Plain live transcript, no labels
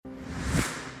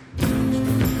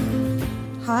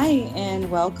Hi,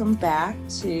 and welcome back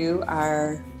to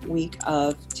our week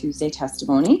of Tuesday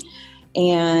Testimony.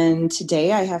 And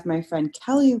today I have my friend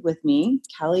Kelly with me.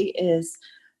 Kelly is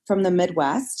from the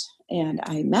Midwest, and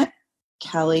I met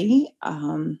Kelly.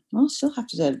 She'll have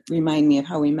to remind me of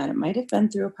how we met. It might have been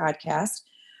through a podcast,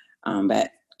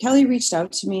 but Kelly reached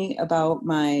out to me about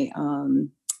my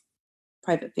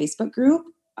private Facebook group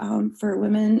for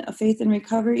women of faith and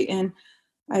recovery, and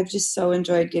I've just so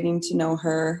enjoyed getting to know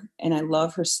her, and I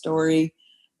love her story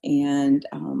and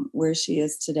where she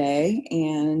is today.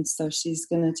 And so she's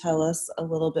going to tell us a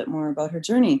little bit more about her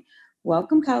journey.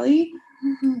 Welcome, Kelly.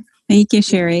 Thank you,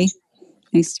 Sherry.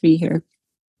 Nice to be here.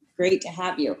 Great to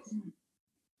have you.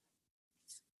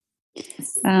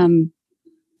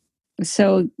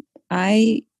 So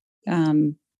I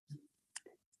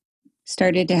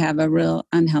started to have a real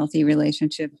unhealthy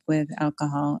relationship with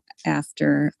alcohol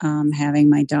after having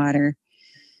my daughter.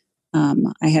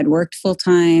 I had worked full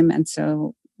time, and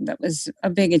so that was a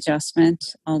big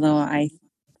adjustment, although I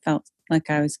felt like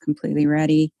I was completely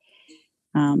ready.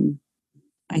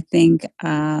 I think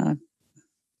I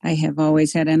have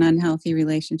always had an unhealthy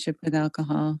relationship with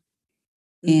alcohol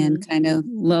and kind of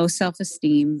low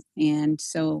self-esteem. And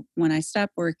so when I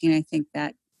stopped working, I think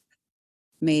that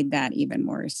made that even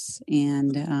worse.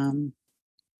 And,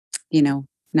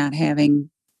 not having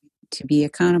to be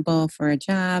accountable for a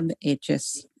job, it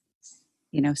just,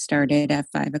 started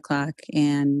at 5:00.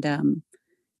 And,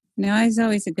 I was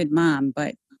always a good mom,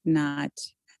 but not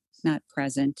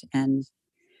present. And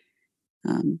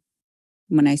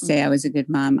when I say I was a good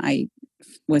mom, I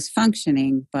was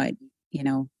functioning, but,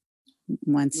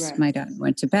 once my daughter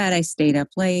went to bed, I stayed up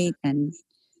late and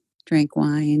drank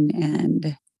wine,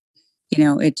 and,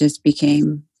 it just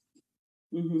became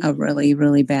a really,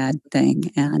 really bad thing.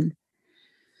 And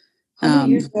how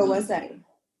many years ago was that?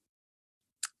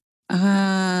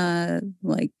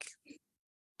 Like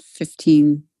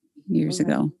 15 years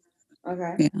ago.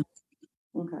 Okay. Yeah.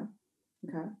 Okay.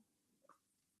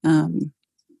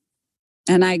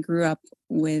 And I grew up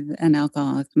with an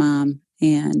alcoholic mom,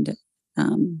 and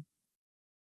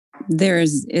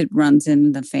it runs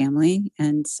in the family.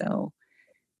 And so,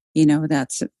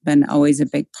 that's been always a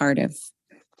big part of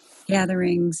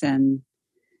gatherings. And,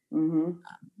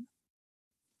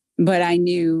 but I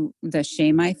knew the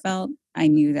shame I felt. I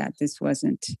knew that this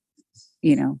wasn't,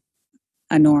 a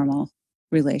normal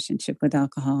relationship with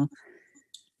alcohol.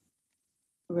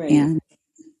 Right.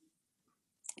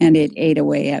 And it ate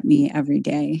away at me every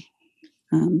day.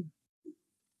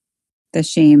 The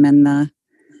shame and the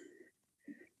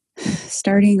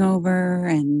starting over,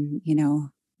 and,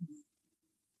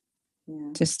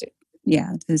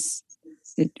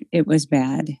 it was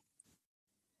bad.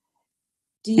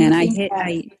 Do you and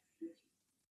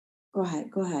Go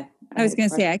ahead. I was going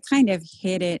to say, I kind of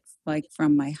hid it like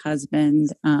from my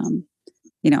husband.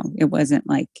 It wasn't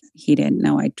like he didn't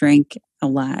know I drank a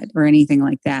lot or anything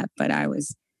like that, but I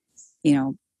was,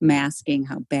 masking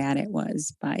how bad it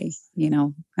was by,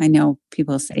 I know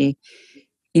people say,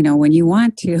 when you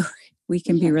want to, we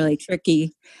can be really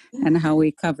tricky and how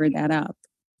we cover that up.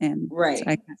 And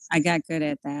so I got good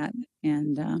at that.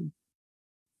 And,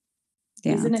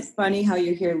 Isn't it funny how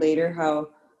you hear later how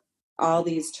all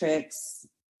these tricks,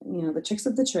 the tricks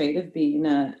of the trade of being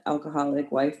an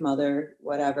alcoholic wife, mother,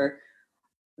 whatever,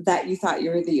 that you thought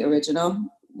you were the original?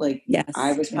 Like, yes,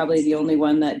 I was probably the only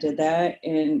one that did that.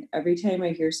 And every time I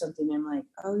hear something, I'm like,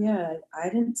 oh yeah, I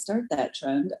didn't start that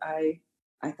trend. I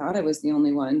thought I was the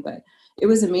only one, but it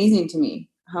was amazing to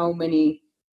me how many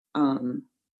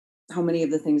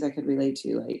of the things I could relate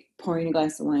to, like pouring a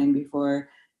glass of wine before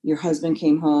your husband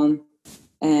came home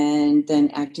and then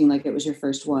acting like it was your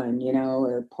first one,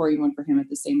 or pouring one for him at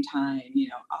the same time,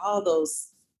 all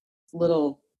those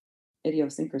little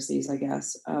idiosyncrasies, I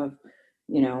guess, of,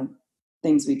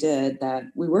 things we did that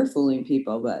we were fooling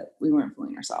people, but we weren't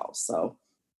fooling ourselves. So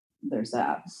there's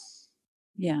that.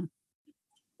 Yeah.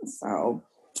 So,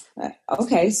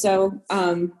 okay. So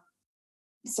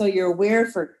you're aware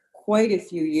for quite a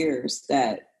few years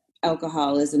that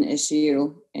alcohol is an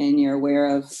issue, and you're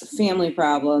aware of family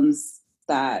problems,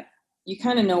 that you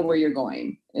kind of know where you're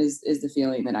going is the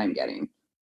feeling that I'm getting.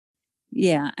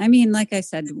 Yeah. I mean, like I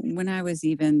said, when I was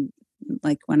even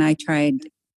like when I tried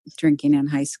drinking in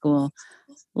high school,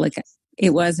 like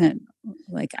it wasn't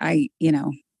like I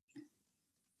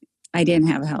didn't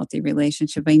have a healthy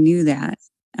relationship. I knew that.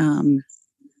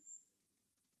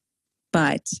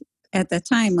 But at the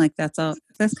time, like that's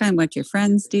kind of what your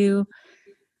friends do.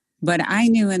 But I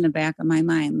knew in the back of my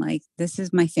mind, like, this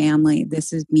is my family.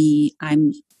 This is me.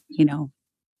 I'm,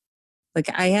 like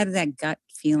I had that gut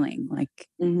feeling like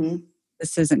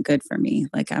this isn't good for me.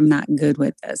 Like, I'm not good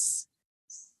with this.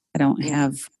 I don't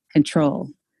have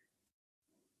control.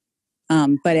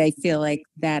 But I feel like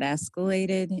that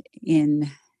escalated in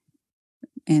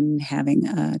having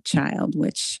a child,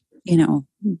 which,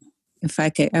 if I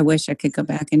could, I wish I could go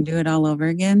back and do it all over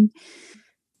again,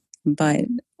 but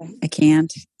I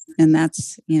can't. And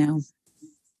that's,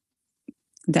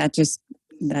 that just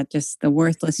the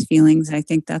worthless feelings. I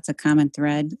think that's a common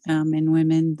thread in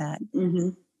women that,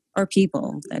 or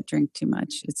people that drink too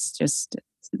much. It's just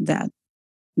that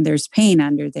there's pain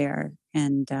under there.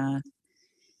 And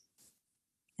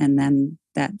then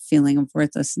that feeling of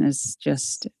worthlessness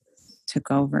just took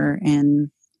over.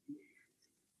 And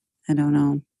I don't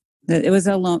know. It was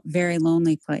a very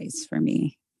lonely place for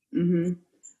me. Mm-hmm.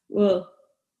 Well,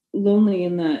 lonely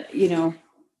in the,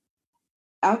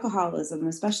 alcoholism,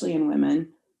 especially in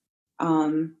women.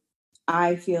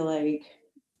 I feel like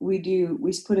we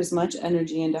put as much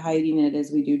energy into hiding it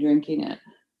as we do drinking it.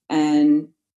 And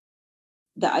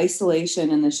the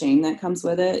isolation and the shame that comes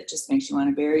with it just makes you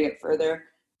want to bury it further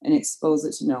and expose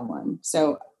it to no one.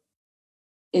 So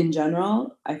in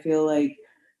general, I feel like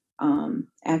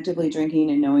actively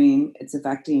drinking and knowing it's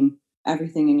affecting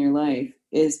everything in your life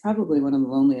is probably one of the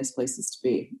loneliest places to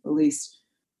be. At least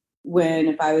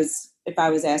if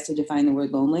I was asked to define the word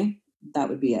lonely, that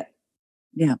would be it.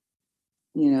 Yeah.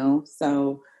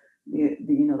 So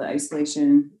the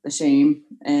isolation, the shame,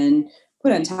 and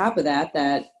put on top of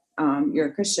that you're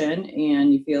a Christian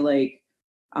and you feel like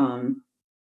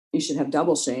you should have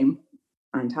double shame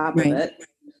on top of it.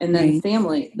 And then the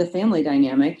family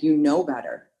dynamic,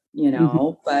 better,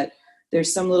 but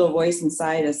there's some little voice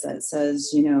inside us that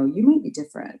says, you might be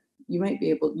different. You might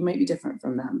be different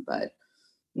from them, but,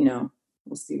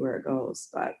 we'll see where it goes.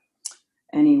 But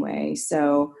anyway,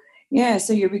 so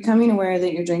you're becoming aware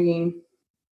that your drinking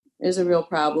is a real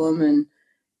problem. And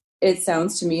it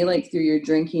sounds to me like through your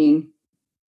drinking,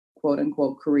 quote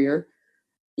unquote, career,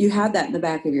 you had that in the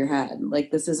back of your head.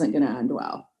 Like, this isn't going to end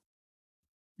well.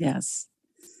 Yes.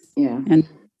 Yeah.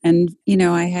 And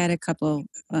I had a couple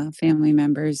family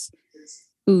members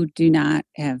who do not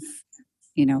have,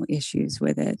 issues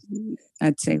with it.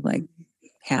 I'd say like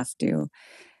have to.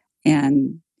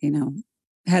 And,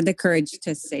 had the courage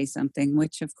to say something,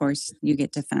 which of course you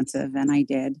get defensive. And I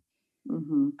did.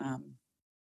 Mm-hmm.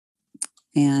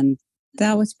 And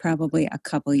that was probably a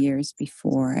couple years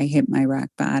before I hit my rock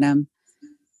bottom,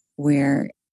 where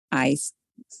I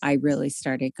really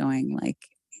started going like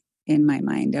in my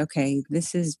mind, okay,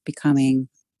 this is becoming,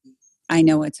 I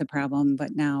know it's a problem,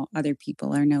 but now other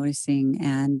people are noticing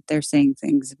and they're saying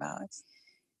things about,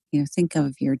 think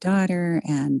of your daughter.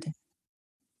 And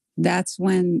that's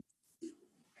when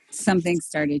something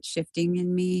started shifting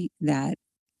in me that,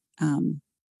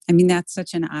 that's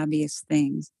such an obvious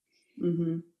thing.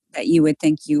 Mm-hmm. That you would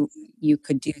think you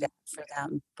could do that for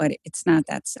them, but it's not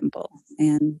that simple.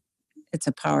 And it's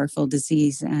a powerful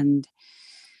disease. And,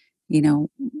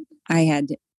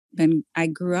 I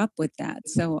grew up with that.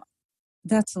 So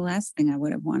that's the last thing I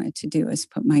would have wanted to do is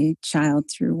put my child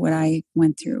through what I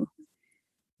went through.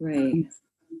 Right.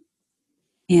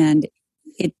 And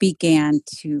it began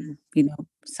to,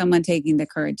 someone taking the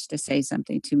courage to say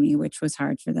something to me, which was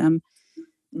hard for them.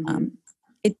 Mm-hmm.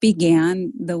 It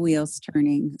began the wheels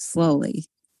turning slowly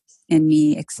and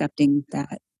me accepting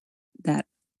that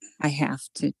I have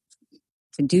to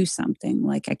do something.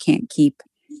 Like I can't keep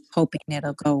hoping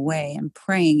it'll go away and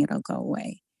praying it'll go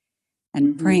away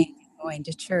and praying, going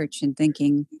to church and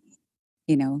thinking,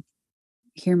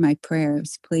 hear my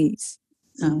prayers, please.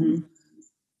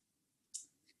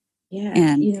 Yeah.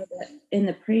 And in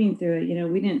the praying through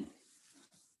it,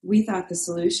 we thought the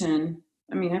solution,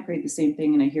 I prayed the same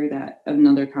thing and I hear that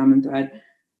another common thread.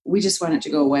 We just want it to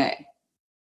go away.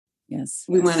 Yes.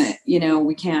 We want to,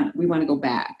 we want to go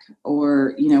back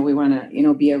or, we want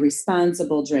to, be a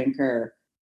responsible drinker,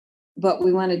 but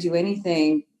we want to do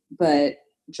anything but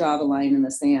draw the line in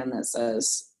the sand that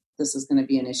says, this is going to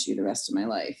be an issue the rest of my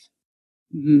life.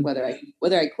 Mm-hmm. Whether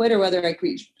I quit or whether I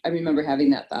quit. I remember having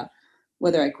that thought,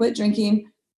 whether I quit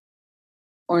drinking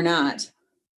or not,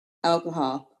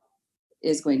 alcohol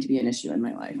is going to be an issue in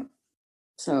my life.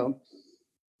 So,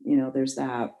 there's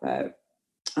that, but,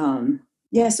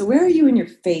 so where are you in your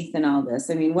faith in all this?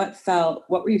 What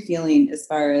were you feeling as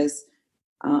far as,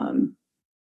 going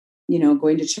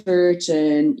to church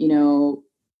and,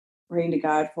 praying to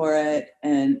God for it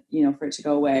and, for it to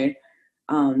go away?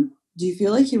 Do you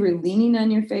feel like you were leaning on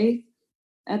your faith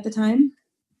at the time?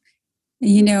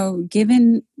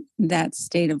 Given that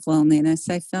state of loneliness,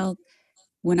 I felt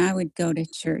when I would go to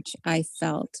church, I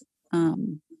felt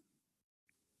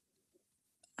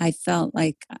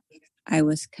like I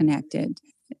was connected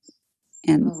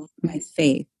and Oh, my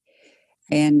faith,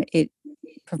 and it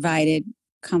provided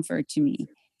comfort to me.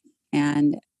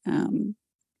 And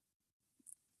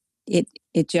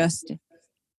it just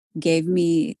gave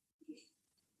me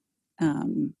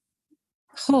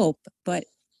hope, but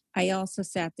I also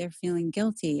sat there feeling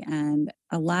guilty and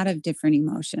a lot of different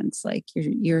emotions. Like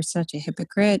you're such a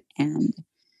hypocrite, and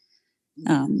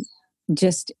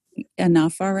just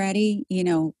enough already.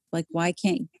 Like why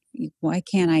can't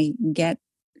I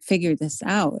figure this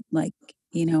out? Like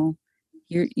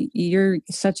you're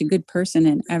such a good person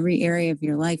in every area of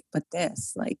your life, but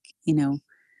this, like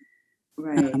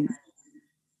right, um,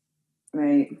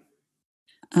 right.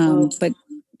 Well, but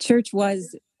church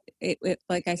was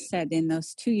like I said, in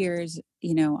those 2 years,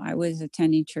 I was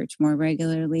attending church more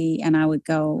regularly, and I would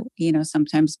go,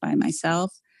 sometimes by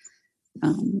myself,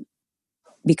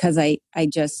 because I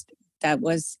just, that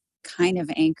was kind of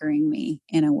anchoring me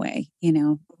in a way,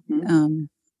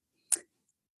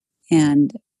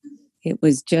 and it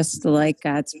was just like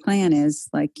God's plan is,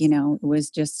 like, it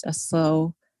was just a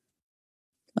slow,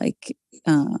 like,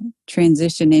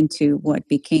 transition into what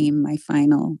became my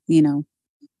final,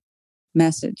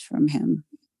 message from him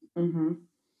mm-hmm.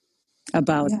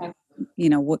 about,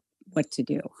 Yeah. what to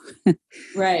do.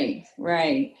 Right,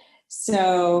 right.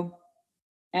 So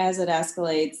as it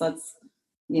escalates,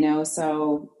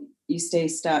 so you stay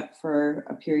stuck for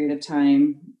a period of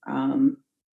time.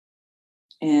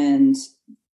 And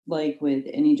like with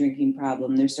any drinking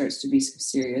problem, there starts to be some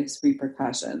serious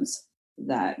repercussions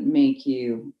that make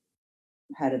you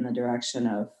head in the direction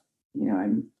of,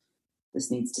 this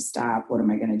needs to stop. What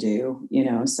am I going to do?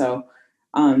 So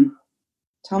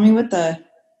tell me what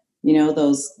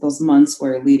those months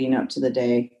were leading up to the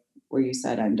day where you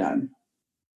said, I'm done.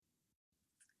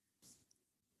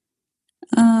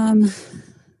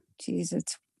 Geez,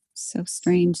 it's so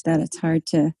strange that it's hard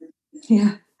to,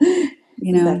 Yeah.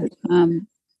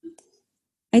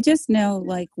 I just know,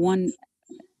 like,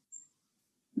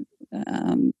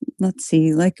 let's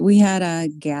see, like, we had a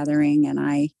gathering, and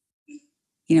I,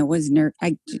 was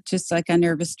just like a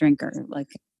nervous drinker,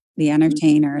 like the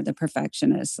entertainer, the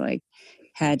perfectionist, like,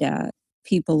 had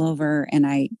people over, and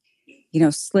I,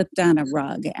 slipped on a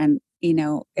rug, and,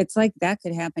 it's like that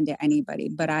could happen to anybody.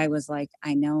 But I was like,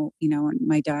 I know, and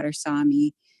my daughter saw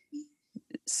me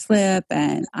slip,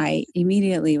 and I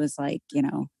immediately was like,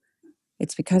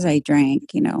 it's because I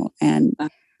drank, and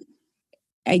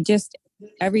I just,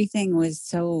 everything was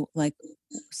so, like,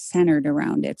 centered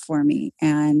around it for me.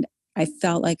 And I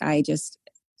felt like I just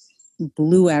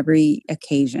blew every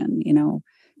occasion,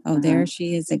 oh, there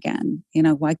she is again.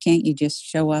 Why can't you just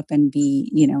show up and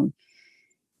be,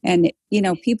 and,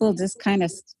 people just kind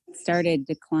of started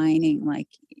declining, like,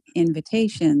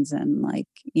 invitations, and, like,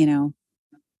 yeah,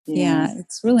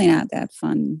 it's really not that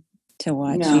fun to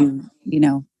watch No.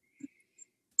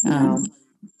 No.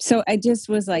 So I just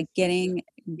was like getting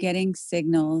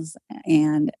signals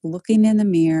and looking in the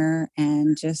mirror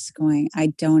and just going, I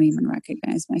don't even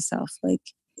recognize myself. Like,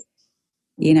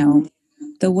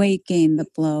 the weight gain, the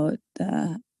bloat,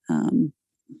 and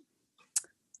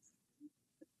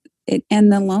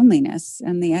the loneliness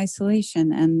and the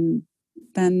isolation, and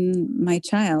then my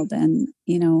child, and,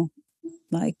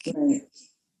 like, Right.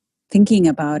 thinking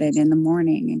about it in the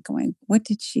morning and going, what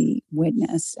did she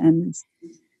witness? And,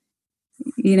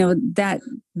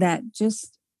 that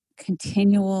just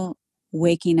continual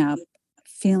waking up,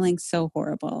 feeling so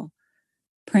horrible,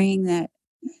 praying that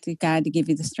to God to give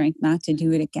you the strength not to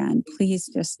do it again. Please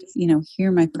just,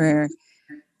 hear my prayer.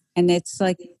 And it's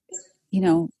like,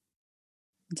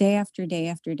 day after day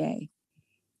after day.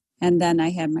 And then I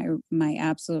had my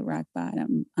absolute rock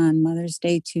bottom on Mother's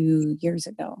Day 2 years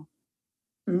ago.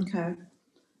 Okay.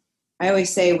 I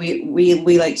always say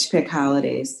we like to pick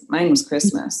holidays. Mine was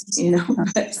Christmas,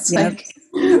 but it's Yep. like,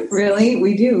 really,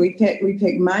 we do. We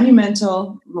pick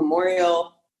monumental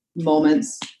memorial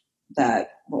moments that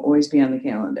will always be on the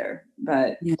calendar.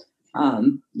 But I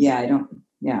don't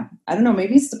know.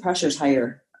 Maybe it's the pressure's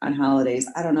higher on holidays.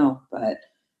 I don't know, but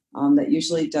that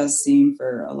usually does seem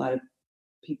for a lot of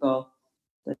people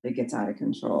that it gets out of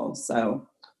control. So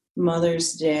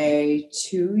Mother's Day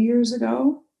 2 years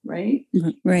ago, right?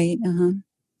 Right.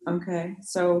 Okay.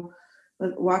 So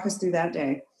walk us through that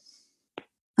day.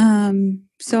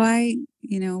 So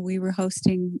we were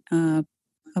hosting a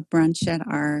brunch at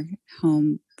our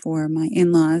home for my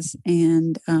in-laws.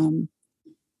 And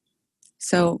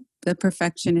so the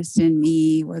perfectionist in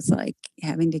me was like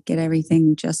having to get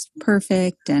everything just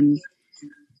perfect, and,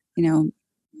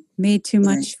 made too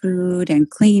much food and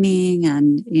cleaning,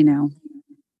 and,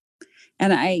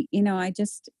 and I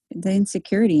just, the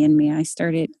insecurity in me. I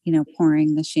started,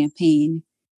 pouring the champagne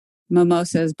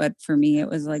mimosas, but for me, it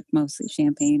was like mostly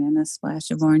champagne and a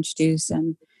splash of orange juice.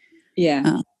 And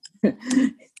Yeah.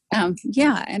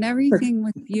 yeah, and everything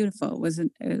was beautiful.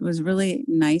 It was really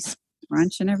nice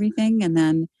brunch and everything. And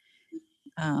then,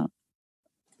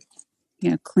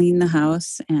 clean the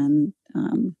house and,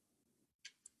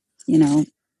 you know,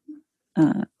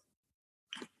 uh,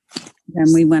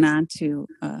 then we went on to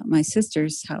my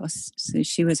sister's house. So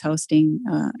she was hosting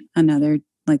another,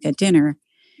 like a dinner.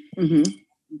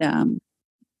 Mm-hmm.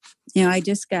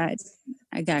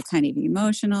 I got kind of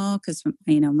emotional because,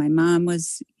 my mom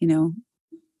was,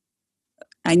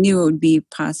 I knew it would be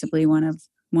possibly one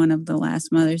of the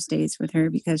last Mother's Days with her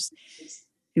because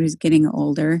she was getting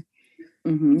older.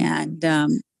 Mm-hmm.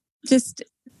 And just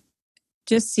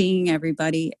seeing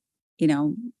everybody,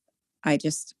 I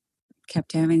just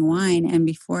kept having wine. And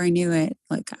before I knew it,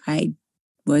 like I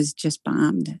was just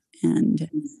bombed. And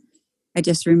I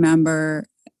just remember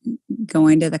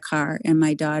going to the car and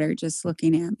my daughter just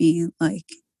looking at me like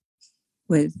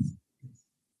with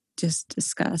just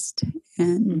disgust.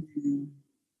 And, Mm-hmm.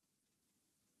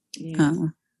 Yeah.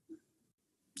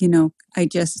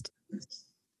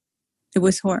 it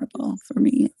was horrible for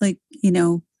me. Like, it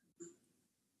was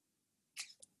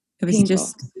Painful.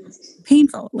 just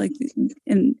painful. Like,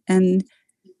 and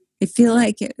I feel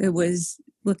like it was,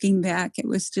 looking back, it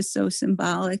was just so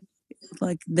symbolic,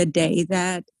 like the day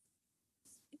that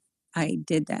I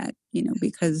did that,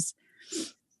 because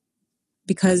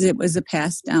it was a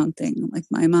passed down thing. Like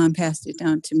my mom passed it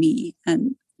down to me,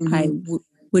 and Mm-hmm. I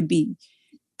would be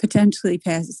potentially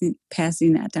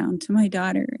passing that down to my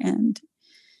daughter. And,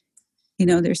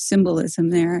 there's symbolism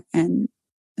there. And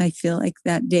I feel like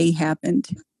that day happened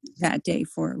that day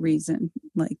for a reason,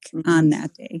 like on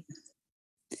that day.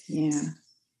 Yeah.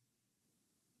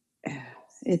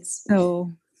 It's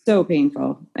So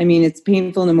painful. I mean, it's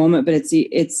painful in the moment, but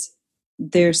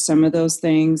there's some of those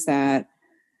things that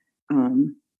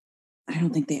I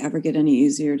don't think they ever get any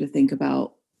easier to think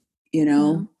about,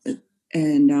 No.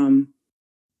 and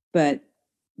but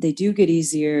they do get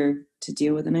easier to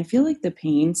deal with. And I feel like the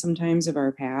pain sometimes of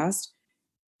our past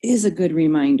is a good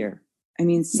reminder. I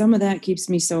mean, some of that keeps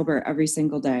me sober every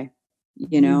single day,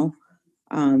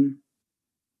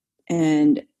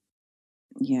 and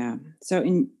yeah. So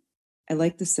I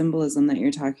like the symbolism that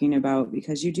you're talking about,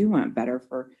 because you do want better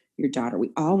for your daughter.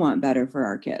 We all want better for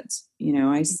our kids.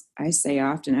 I say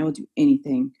often, I will do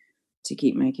anything to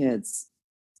keep my kids,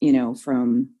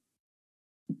 from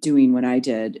doing what I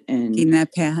did. And in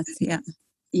that path. Yeah.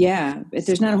 Yeah. If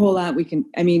there's not a whole lot we can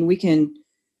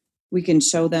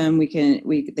show them, they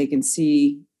can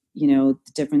see, the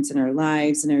difference in our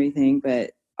lives and everything.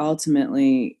 But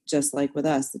ultimately, just like with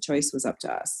us, the choice was up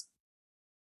to us,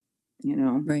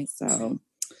 Right. So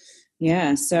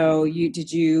yeah. So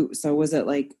so was it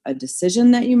like a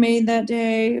decision that you made that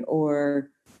day, or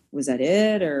was that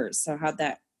it? Or so how did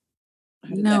that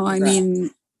No, I progress?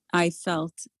 mean, I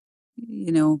felt,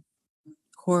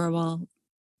 horrible,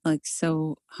 like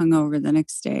so hungover the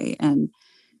next day. And,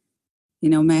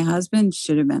 my husband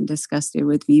should have been disgusted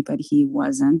with me, but he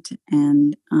wasn't.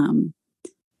 And,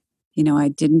 I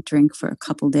didn't drink for a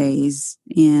couple days.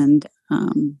 And,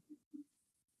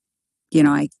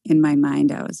 in my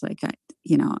mind, I was like,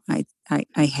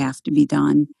 I have to be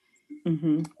done.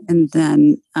 Mm-hmm. And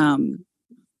then,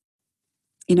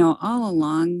 all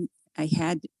along I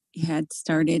had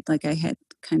started, like I had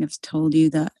kind of told you,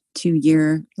 the 2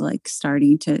 year, like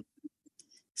starting to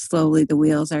slowly, the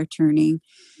wheels are turning.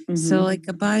 Mm-hmm. So like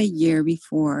about a year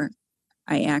before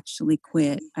I actually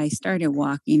quit, I started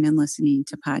walking and listening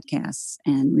to podcasts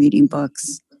and reading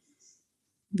books,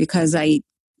 because I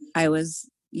was,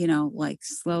 like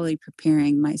slowly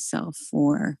preparing myself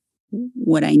for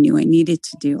what I knew I needed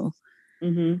to do.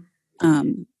 Mm-hmm.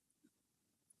 Um,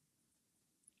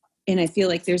 And I feel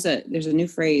like there's a new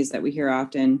phrase that we hear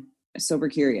often, sober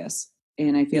curious.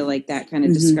 And I feel like that kind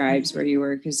of describes where you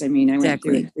were. Because I mean, I went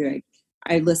through it too.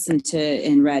 I listened to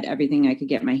and read everything I could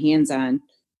get my hands on.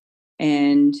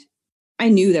 And I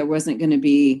knew there wasn't going to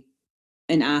be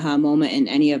an aha moment in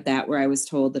any of that where I was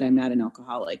told that I'm not an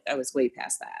alcoholic. I was way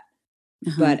past that.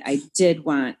 But I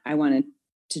wanted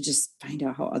to just find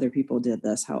out how other people did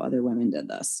this, how other women did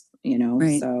this,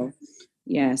 Right. So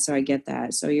yeah, so I get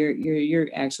that. So you're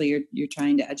actually you're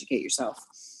trying to educate yourself.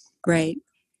 Right.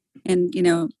 And,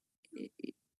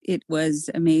 it was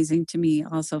amazing to me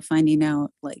also finding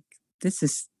out, like,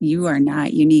 you are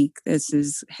not unique. This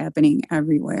is happening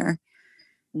everywhere.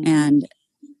 Mm-hmm. And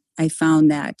I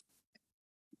found that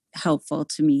helpful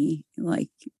to me. Like,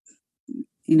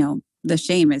 the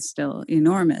shame is still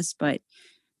enormous, but,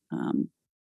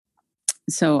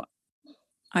 so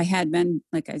I had been,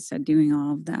 like I said, doing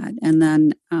all of that. And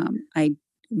then I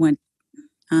went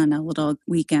on a little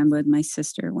weekend with my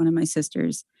sister, one of my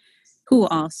sisters, who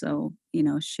also,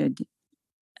 should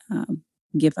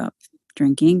give up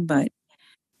drinking. But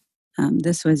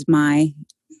this was my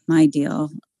deal.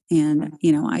 And,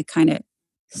 I kind of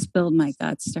spilled my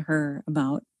guts to her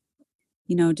about,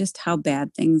 just how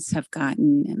bad things have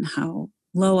gotten and how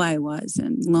low I was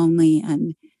and lonely,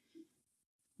 and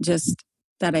just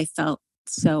that I felt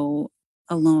so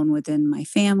alone within my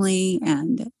family,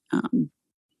 and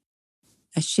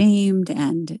ashamed,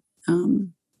 and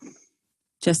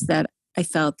just that I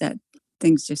felt that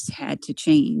things just had to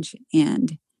change.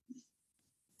 And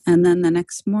then the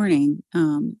next morning,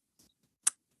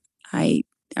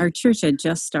 our church had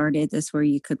just started this where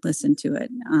you could listen to it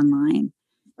online.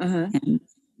 And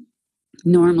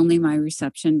normally my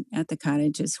reception at the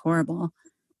cottage is horrible.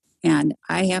 And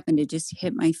I happened to just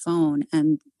hit my phone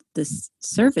and the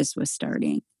service was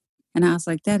starting. And I was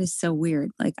like, that is so weird.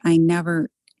 Like I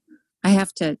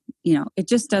have to, it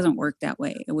just doesn't work that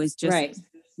way. It was just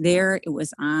there. It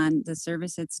was on, the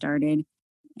service had started,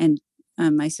 and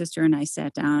my sister and I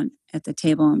sat down at the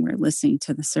table and we're listening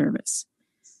to the service.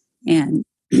 And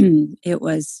it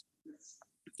was,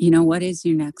 what is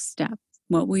your next step?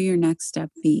 What will your next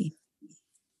step be?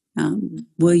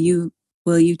 Will you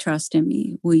trust in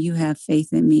me? Will you have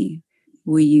faith in me?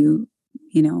 Will you,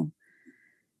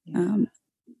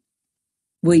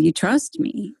 will you trust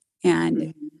me?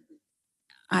 And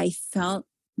I felt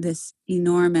this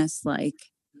enormous, like,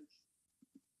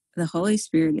 the Holy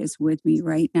Spirit is with me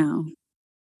right now.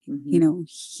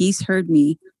 He's heard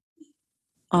me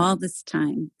all this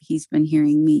time. He's been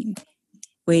hearing me,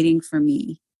 waiting for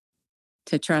me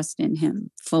to trust in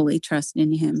him, fully trust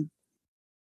in him,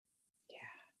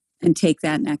 and take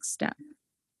that next step.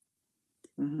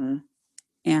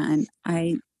 And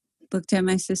I looked at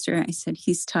my sister and I said,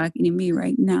 he's talking to me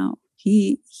right now.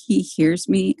 He hears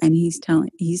me, and he's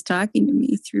talking to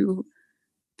me through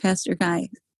Pastor Guy.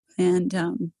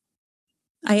 And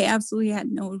I absolutely had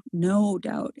no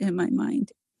doubt in my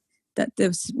mind that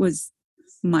this was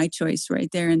my choice right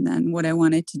there and then, what I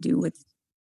wanted to do with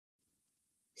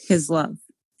his love.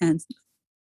 And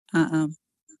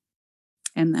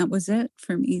that was it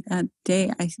for me that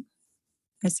day. I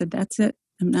said, that's it.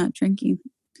 I'm not drinking.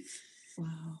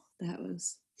 Wow. That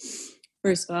was,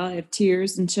 first of all, I have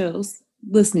tears and chills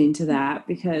listening to that,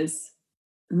 because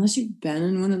unless you've been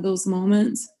in one of those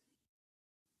moments,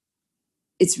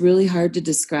 it's really hard to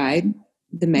describe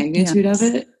the magnitude of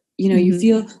it.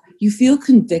 You feel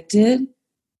convicted,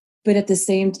 but at the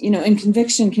same, and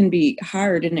conviction can be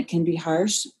hard and it can be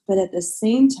harsh, but at the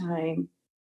same time,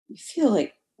 you feel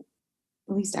like,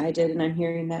 at least I did, and I'm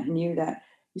hearing that in you, that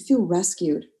you feel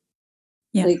rescued.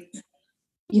 Yeah. Like,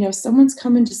 someone's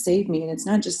coming to save me, and it's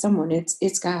not just someone,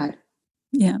 it's God.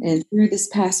 Yeah. And through this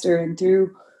pastor and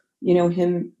through,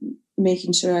 him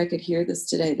making sure I could hear this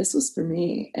today, this was for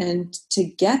me. And to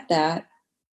get that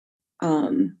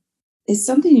is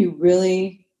something you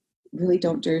really, really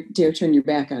don't dare turn your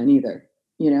back on either.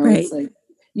 It's like,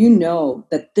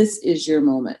 that this is your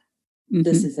moment.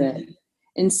 This is it.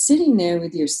 And sitting there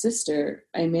with your sister,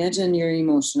 I imagine you're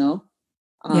emotional.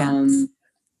 And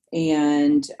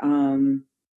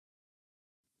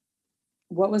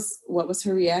what was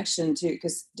her reaction to?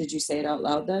 Because did you say it out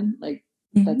loud then? Like,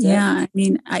 that's it? I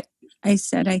mean, I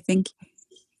said, I think,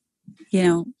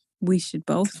 we should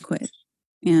both quit.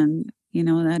 And,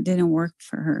 that didn't work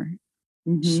for her.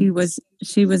 She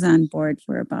was on board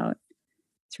for about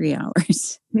 3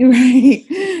 hours. Right.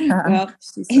 Well,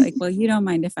 she's like, well, you don't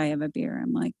mind if I have a beer?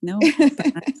 I'm like, no,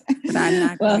 but I'm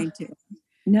not going to.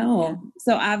 No. Yeah.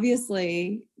 So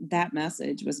obviously that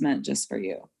message was meant just for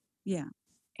you. Yeah.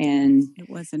 And it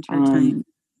wasn't her time.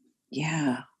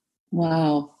 Yeah.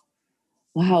 Wow.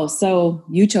 So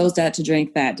you chose not to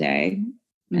drink that day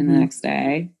and the next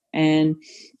day. And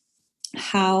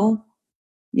how,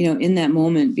 in that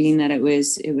moment, being that it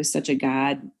was such a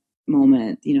God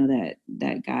moment,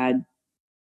 that God,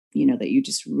 that you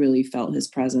just really felt his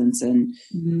presence and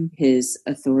his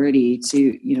authority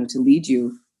to lead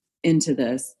you into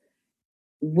this.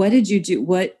 What did you do?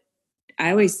 What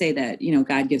I always say that,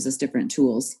 God gives us different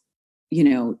tools,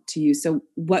 to use. So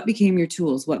what became your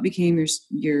tools? What became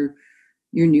your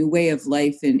new way of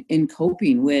life in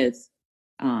coping with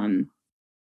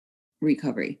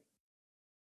recovery?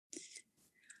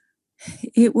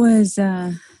 It was,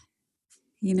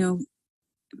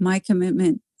 my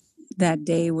commitment that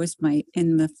day was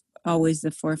always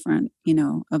the forefront,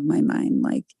 of my mind.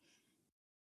 Like,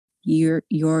 you're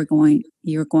going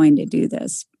to do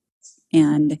this.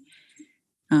 And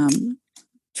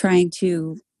trying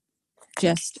to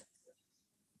just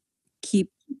keep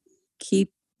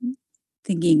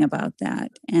thinking about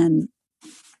that. And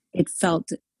it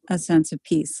felt a sense of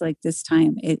peace. Like this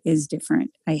time it is different.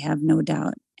 I have no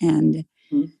doubt. And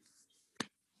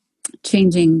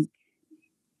changing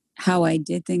how I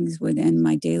did things within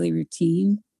my daily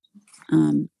routine.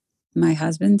 My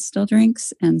husband still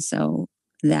drinks. And so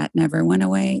that never went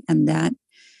away. And that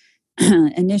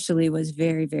initially was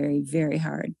very, very, very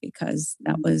hard because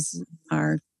that was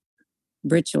our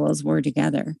rituals were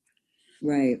together.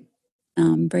 Right.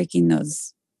 Breaking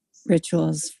those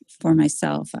rituals for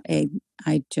myself,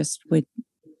 I just would,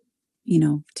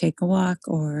 take a walk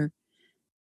or,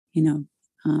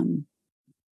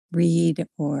 read,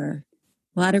 or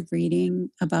a lot of reading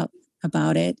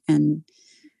about it, and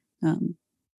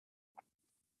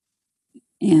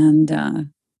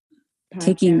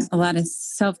taking a lot of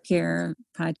self-care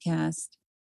podcasts,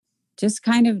 just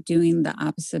kind of doing the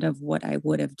opposite of what I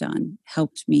would have done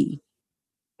helped me.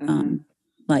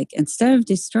 Like instead of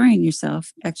destroying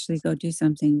yourself, actually go do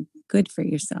something good for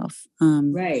yourself.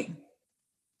 Right.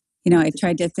 I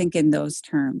tried to think in those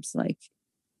terms, like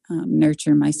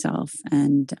nurture myself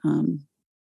and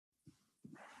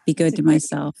be good to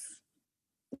myself.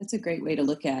 That's a great way to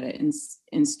look at it. And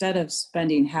instead of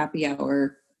spending happy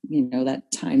hour, that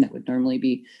time that would normally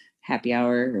be happy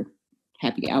hour or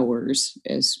happy hours,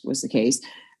 as was the case,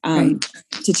 Right.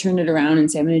 to turn it around and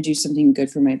say, I'm going to do something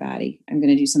good for my body. I'm going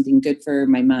to do something good for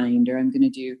my mind, or I'm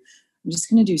just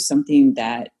going to do something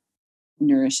that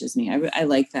nourishes me. I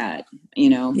like that,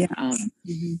 Yeah.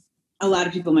 A lot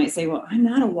of people might say, well, I'm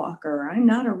not a walker, I'm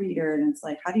not a reader. And it's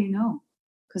like, how do you know?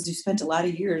 Because you spent a lot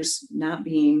of years not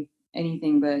being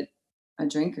anything but a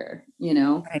drinker,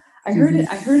 Right. I heard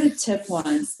a tip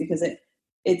once, because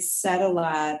it said a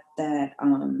lot that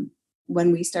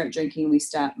when we start drinking, we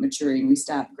stop maturing, we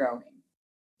stop growing.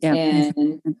 Yeah.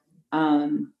 And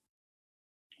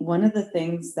one of the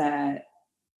things that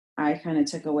I kind of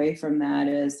took away from that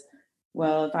is,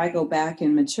 well, if I go back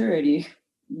in maturity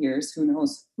years, who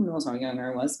knows how young I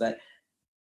was, but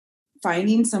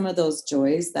finding some of those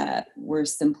joys that were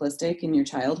simplistic in your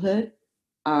childhood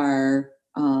are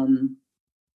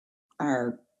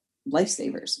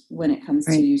lifesavers when it comes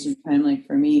to using time. Like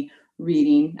for me,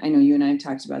 reading, I know you and I have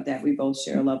talked about that. We both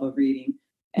share a love of reading,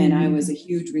 and I was a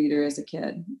huge reader as a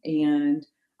kid, and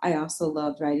I also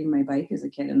loved riding my bike as a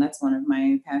kid, and that's one of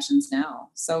my passions now.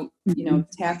 So,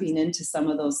 tapping into some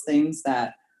of those things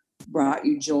that brought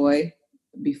you joy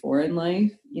before in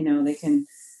life,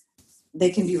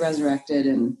 they can be resurrected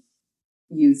and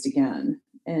used again,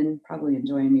 and probably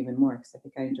enjoy them even more, because I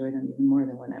think I enjoyed them even more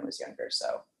than when I was younger.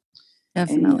 So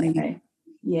definitely. Anyway,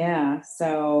 yeah.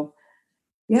 So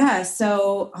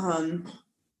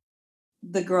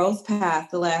the growth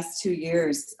path the last 2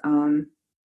 years,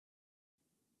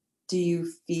 do you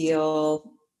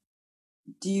feel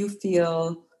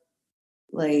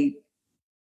like,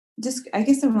 just, I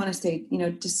guess I want to say,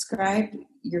 describe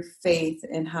your faith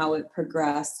and how it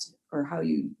progressed, or how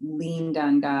you leaned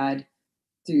on God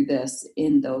through this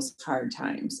in those hard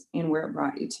times, and where it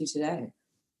brought you to today.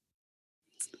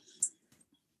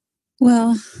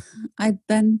 Well, I've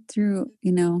been through,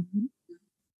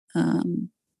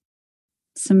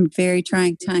 some very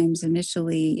trying times.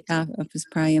 Initially, it was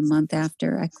probably a month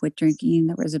after I quit drinking.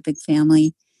 There was a big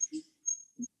family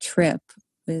trip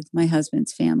with my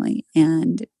husband's family,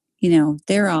 and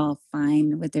they're all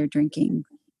fine with their drinking,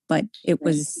 but it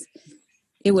was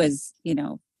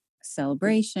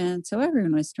celebration, so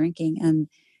everyone was drinking, and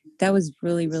that was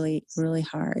really, really, really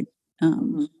hard.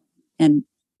 And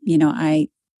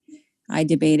I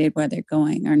debated whether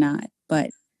going or not, but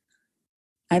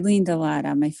I leaned a lot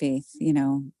on my faith,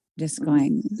 just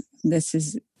going, this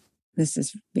is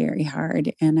very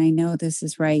hard, and I know this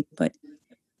is right, but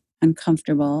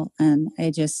uncomfortable. And I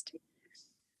just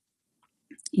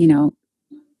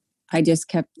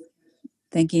kept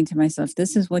thinking to myself,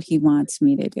 this is what he wants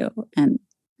me to do, and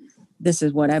this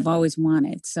is what I've always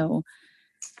wanted. So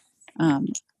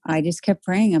I just kept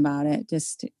praying about it,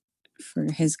 just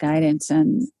for his guidance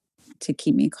and to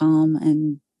keep me calm.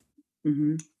 And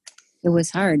it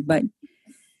was hard,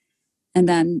 and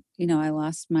then, I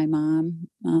lost my mom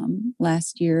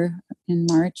last year in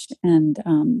March. And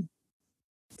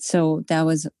so that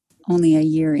was only a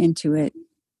year into it,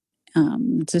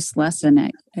 just less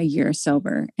than a year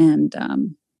sober. And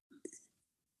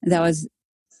that was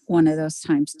one of those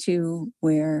times too,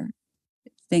 where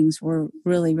things were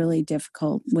really, really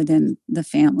difficult within the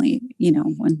family.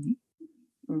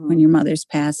 When your mother's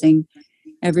passing,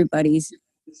 everybody's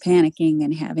panicking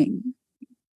and having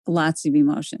lots of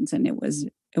emotions, and it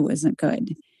wasn't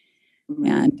good.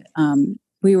 And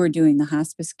we were doing the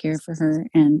hospice care for her,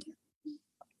 and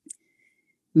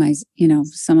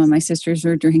some of my sisters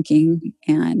were drinking,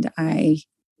 and I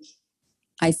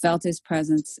felt his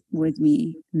presence with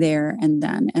me there and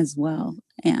then as well.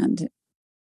 And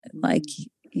like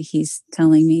he's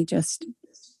telling me, just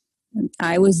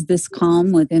I was this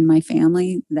calm within my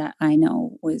family that I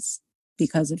know was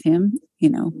because of him,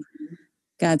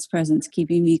 God's presence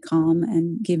keeping me calm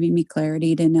and giving me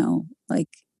clarity to know, like,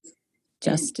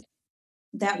 just.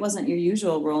 That wasn't your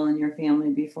usual role in your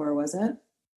family before, was it?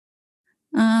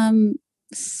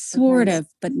 Sort of,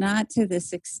 but not to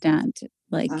this extent.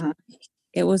 Like,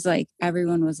 it was like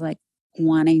everyone was like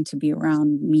wanting to be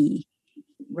around me.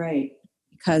 Right.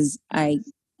 Because I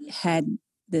had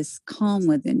this calm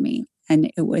within me,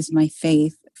 and it was my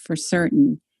faith for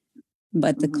certain.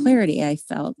 But the clarity I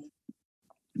felt,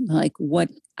 like what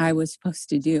I was supposed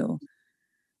to do,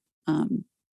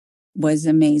 was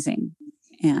amazing.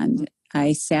 And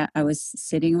I was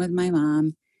sitting with my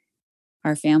mom.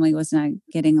 Our family was not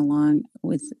getting along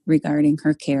regarding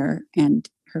her care and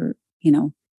her,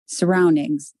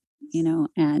 surroundings,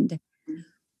 and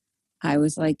I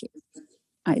was like,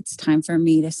 it's time for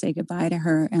me to say goodbye to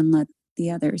her and let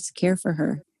the others care for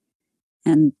her.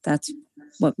 And that's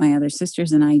what my other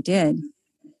sisters and I did.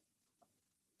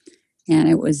 And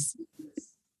it was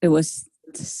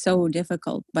so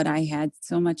difficult, but I had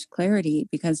so much clarity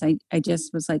because I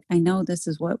just was like, I know this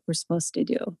is what we're supposed to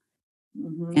do.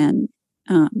 And,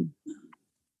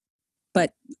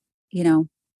 but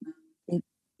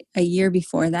a year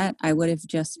before that, I would have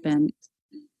just been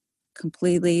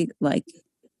completely like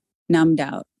numbed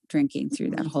out drinking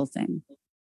through that whole thing.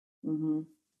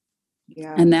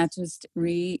 Yeah. And that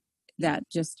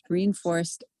just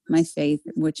reinforced my faith,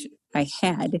 which I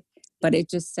had, but it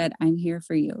just said, I'm here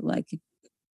for you. Like,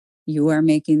 you are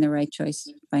making the right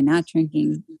choice by not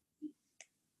drinking.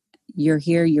 You're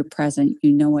here, you're present,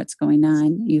 you know what's going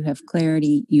on, you have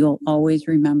clarity, you'll always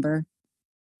remember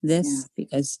this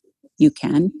because you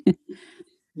can.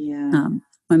 Yeah.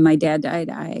 When my dad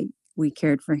died, we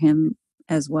cared for him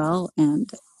as well, and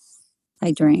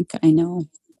I drank. I know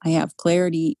I have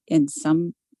clarity in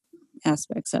some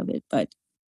aspects of it, but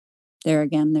there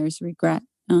again, there's regret.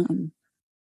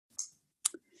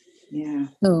 Yeah.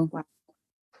 So, wow.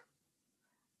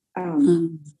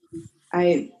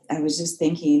 I was just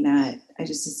thinking that I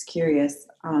just was curious.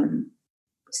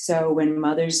 So when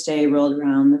Mother's Day rolled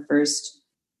around,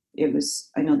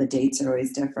 I know the dates are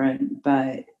always different,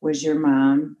 but had your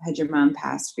mom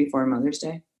passed before Mother's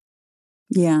Day?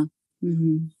 Yeah.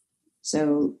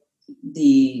 So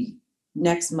the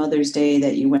next Mother's Day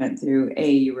that you went through,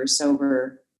 A, you were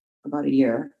sober about a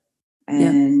year,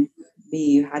 and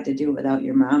B, you had to do it without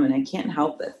your mom. And I can't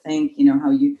help but think,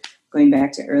 how going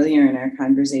back to earlier in our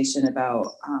conversation about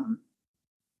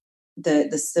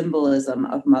the symbolism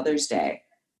of Mother's Day.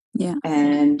 Yeah.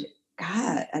 And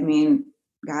God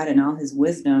in all his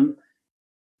wisdom,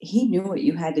 he knew what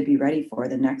you had to be ready for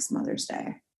the next Mother's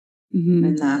Day.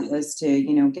 And that was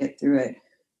to, get through it,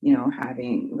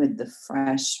 having with the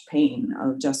fresh pain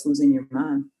of just losing your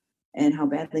mom, and how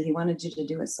badly he wanted you to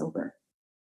do it sober.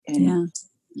 And,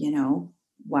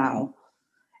 wow.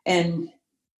 And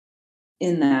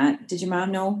in that, did your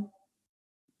mom know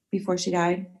before she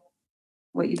died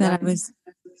what you that done? I was?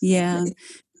 Yeah.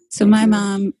 So my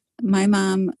mom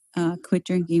quit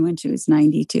drinking when she was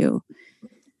 92.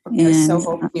 I was so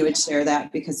hoping you would share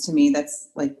that, because to me that's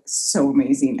like so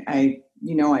amazing.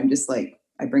 I'm just like,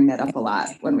 I bring that up a lot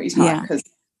when we talk, because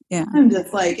I'm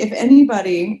just like, if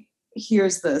anybody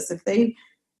hears this, if they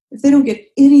don't get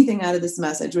anything out of this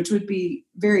message, which would be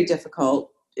very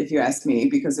difficult if you ask me,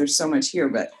 because there's so much here,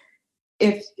 but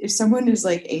if someone is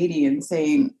like 80 and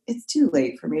saying it's too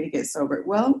late for me to get sober,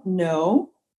 well,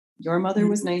 no, your mother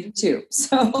was 92.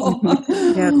 So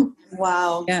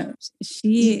wow. Yeah.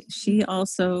 She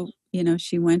also,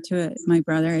 she went to my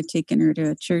brother had taken her to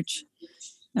a church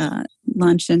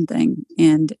luncheon thing,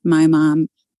 and my mom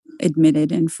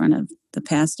admitted in front of the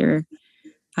pastor,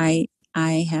 I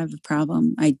have a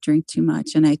problem. I drink too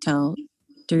much and I tell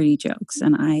dirty jokes,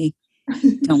 and I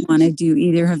don't want to do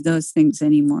either of those things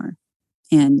anymore.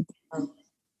 And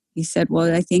he said,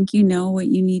 well, I think you know what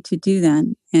you need to do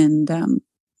then. And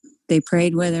they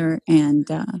prayed with her, and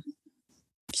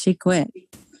she quit.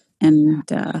 And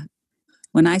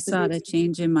when I saw the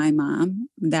change in my mom,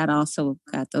 that also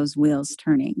got those wheels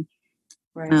turning.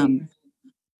 Right.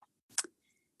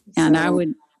 And I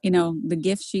would, the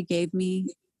gift she gave me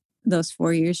those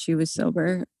 4 years she was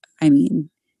sober, I mean,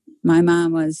 my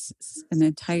mom was an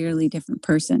entirely different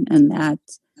person. And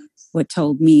that's what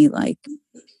told me, like,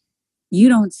 you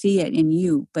don't see it in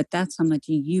you, but that's how much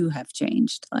you have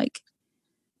changed. Like,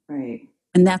 Right.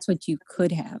 And that's what you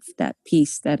could have, that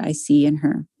peace that I see in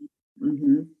her.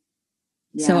 Mm-hmm.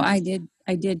 Yeah. So I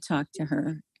did talk to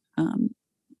her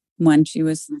when she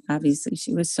was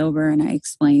sober, and I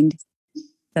explained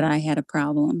that I had a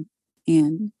problem,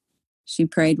 and she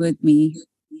prayed with me,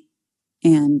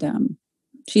 and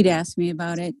she'd ask me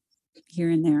about it here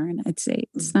and there, and I'd say,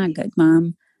 it's not good,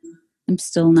 Mom. I'm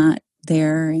still not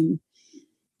there. And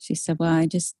she said, well, I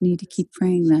just need to keep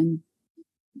praying then.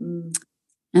 Mm.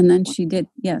 And then she did.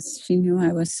 Yes, she knew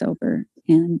I was sober,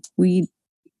 and we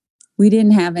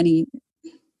didn't have any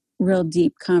real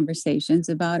deep conversations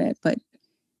about it, but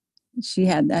she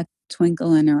had that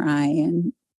twinkle in her eye,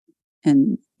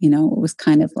 and you know, it was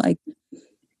kind of like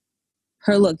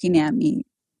her looking at me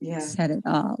said it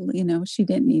all. You know, she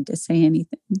didn't need to say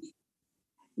anything.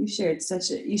 You shared such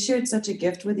a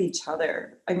gift with each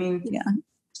other. I mean,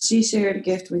 she shared a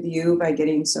gift with you by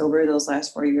getting sober those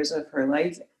last 4 years of her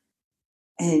life,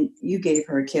 and you gave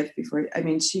her a gift before. I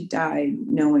mean, she died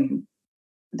knowing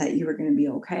that you were going to be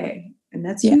okay, and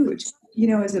that's huge. You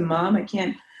know, as a mom, I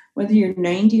can't, whether you're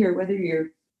 90 or whether you're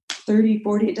 30,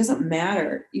 40, it doesn't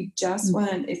matter. You just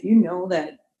want, if you know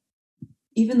that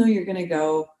even though you're going to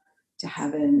go to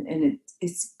heaven and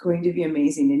it's going to be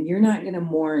amazing, and you're not going to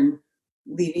mourn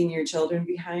leaving your children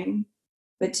behind,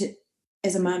 but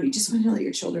as a mom, you just want to know that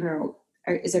your children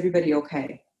is everybody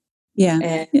okay? Yeah.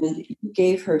 And you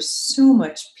gave her so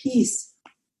much peace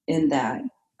in that.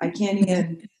 I can't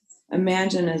even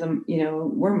imagine, as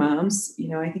we're moms,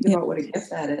 I think about what a gift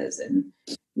that is. And,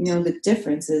 the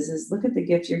difference is look at the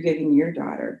gift you're giving your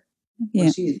daughter. Yeah.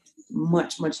 Well, she's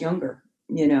much, much younger,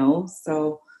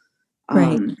 so,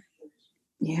 right.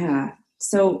 Yeah.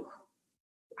 So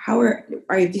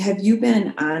have you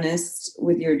been honest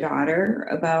with your daughter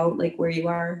about like where you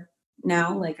are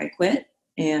now? Like, I quit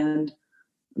and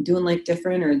I'm doing like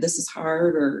different, or this is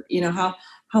hard, or,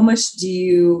 how much do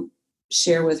you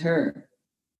share with her?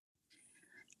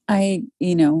 I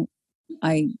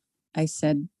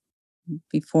said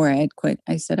before I had quit,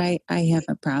 I said, I have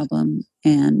a problem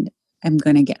and I'm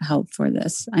going to get help for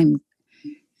this.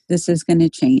 This is going to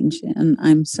change. And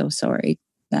I'm so sorry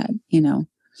that,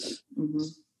 mm-hmm.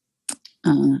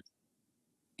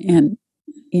 And,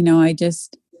 I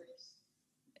just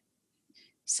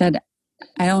said,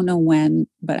 I don't know when,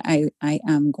 but I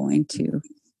am going to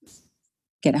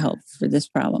get help for this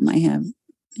problem I have.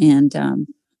 And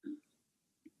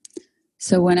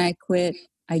so when I quit,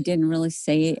 I didn't really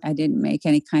say, I didn't make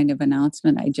any kind of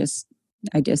announcement. I just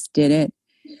did it.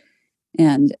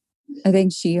 And I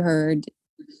think she heard,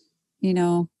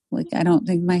 like, I don't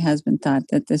think my husband thought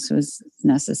that this was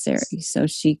necessary. So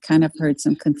she kind of heard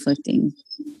some conflicting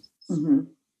mm-hmm.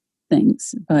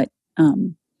 things. But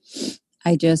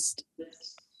I just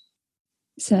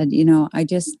said, I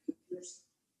just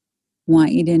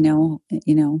want you to know,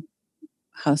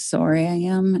 how sorry I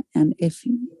am. And if,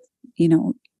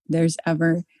 there's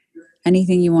ever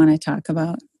anything you want to talk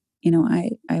about, I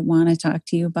want to talk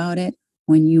to you about it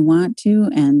when you want to.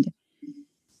 And,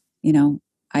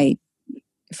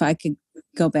 if I could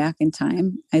go back in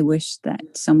time, I wish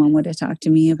that someone would have talked to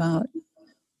me about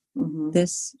mm-hmm.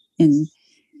 this, and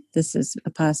this is a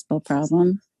possible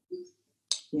problem.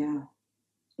 Yeah.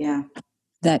 Yeah.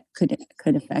 That could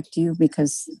affect you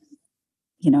because,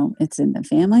 it's in the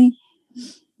family.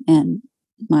 And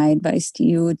my advice to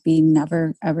you would be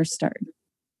never, ever start,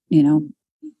 right.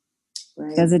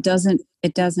 Because it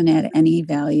doesn't add any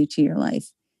value to your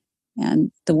life.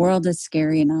 And the world is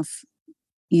scary enough,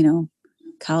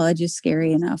 college is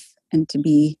scary enough, and to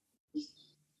be,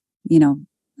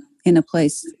 in a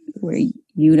place where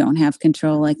you don't have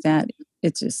control like that,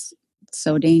 it's just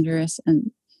so dangerous,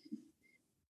 and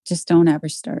just don't ever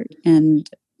start. And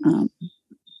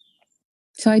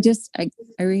so I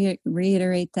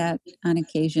reiterate that on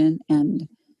occasion. And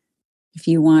if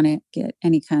you want to get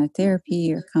any kind of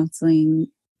therapy or counseling,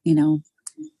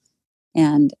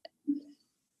 and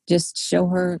just show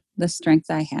her the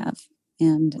strength I have,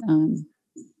 and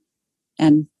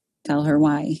tell her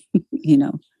why,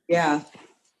 Yeah.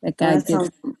 That God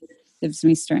gives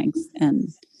me strength, and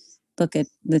look at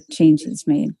the change He's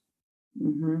made.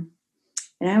 Mm-hmm.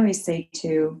 And I always say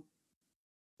too,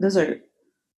 those are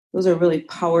really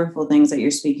powerful things that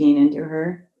you're speaking into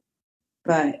her.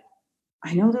 But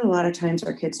I know that a lot of times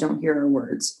our kids don't hear our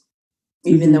words,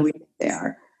 even mm-hmm. though we think they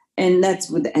are. And that's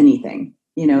with anything,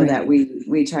 right. that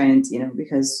we try and,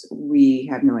 because we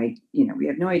have no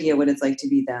idea what it's like to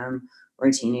be them, or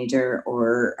a teenager,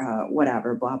 or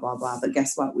whatever, blah, blah, blah. But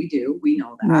guess what? We do. We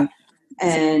know that. Right.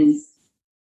 And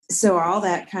so all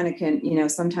that kind of can,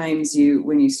 sometimes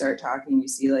when you start talking, you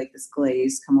see like this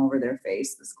glaze come over their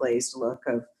face, this glazed look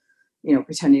of,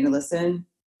 pretending to listen.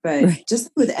 But Right.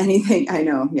 just with anything, I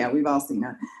know, yeah, we've all seen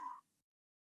that.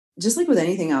 Just like with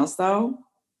anything else, though,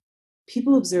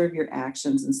 people observe your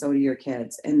actions, and so do your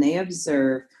kids. And they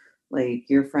observe like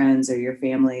your friends or your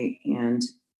family and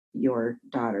your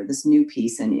daughter, this new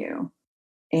piece in you.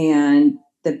 And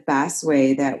the best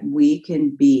way that we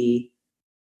can be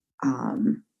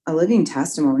a living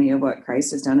testimony of what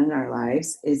Christ has done in our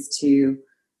lives is to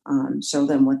show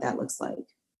them what that looks like.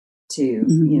 To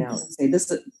say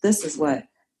this is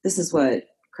what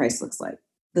Christ looks like.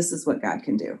 This is what God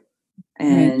can do.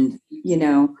 And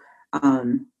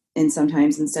and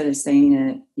sometimes instead of saying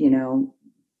it,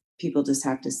 people just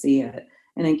have to see it.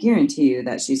 And I guarantee you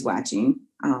that she's watching.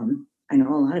 I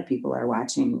know a lot of people are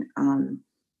watching,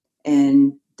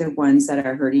 and the ones that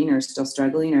are hurting or still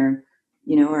struggling or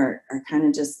are kind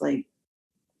of just like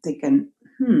thinking,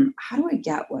 how do I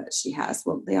get what she has?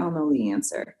 Well, they all know the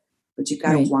answer, but you've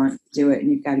got to want to do it,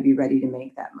 and you've got to be ready to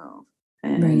make that move.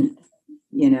 And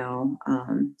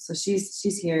so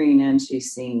she's hearing and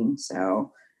she's seeing.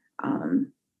 So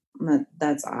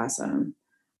that's awesome.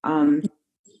 Do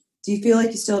you feel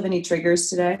like you still have any triggers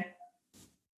today?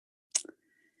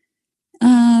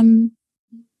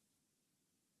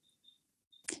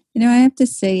 I have to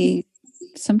say,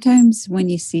 sometimes when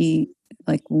you see,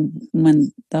 like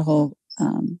when the whole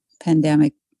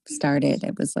pandemic started,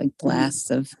 it was like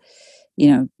blasts of,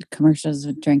 commercials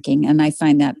of drinking. And I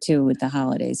find that too with the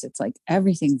holidays. It's like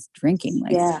everything's drinking.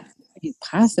 Like, you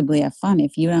possibly have fun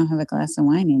if you don't have a glass of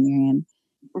wine in your hand.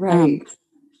 Right.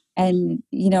 And,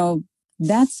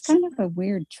 that's kind of a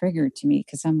weird trigger to me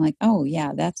because I'm like, oh,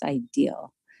 yeah, that's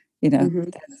ideal.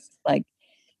 That's like,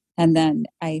 and then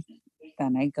I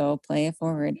go play it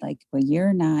forward like, well,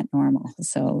 you're not normal.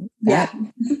 So that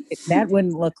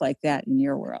wouldn't look like that in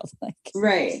your world. Like,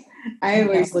 right. I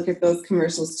always look at those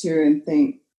commercials too and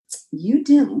think, you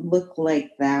didn't look like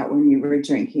that when you were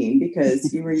drinking,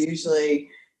 because you were usually,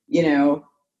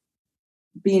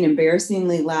 being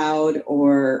embarrassingly loud,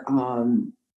 or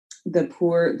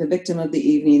the victim of the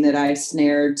evening that I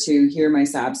snared to hear my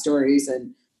sob stories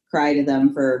and cry to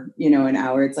them for, an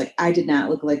hour. It's like, I did not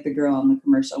look like the girl in the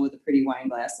commercial with a pretty wine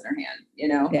glass in her hand,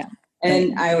 Yeah.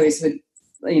 And I always would,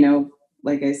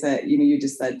 like I said, you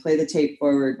just said, play the tape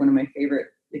forward. One of my favorite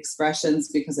expressions,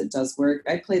 because it does work.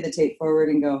 I'd play the tape forward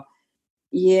and go,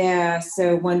 yeah,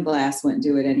 so one glass wouldn't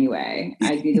do it anyway.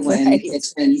 I'd be the one in the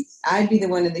kitchen. I'd be the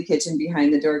one in the kitchen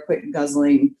behind the door, quick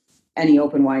guzzling any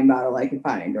open wine bottle I could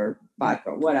find, or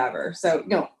vodka, whatever. So,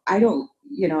 I don't,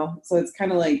 so it's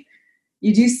kind of like,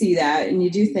 you do see that and you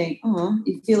do think, oh,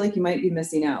 you feel like you might be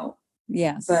missing out.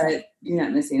 Yes. But you're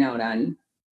not missing out on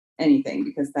anything,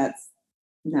 because that's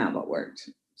not what worked.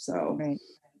 So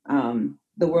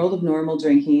the world of normal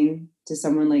drinking to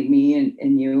someone like me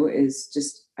and you is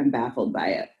just, I'm baffled by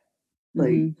it.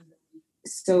 Like,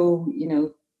 so,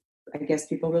 I guess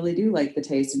people really do like the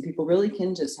taste, and people really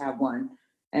can just have one.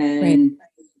 And,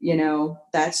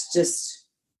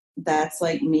 that's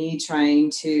like me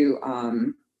trying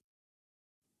to,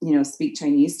 speak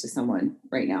Chinese to someone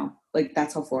right now. Like,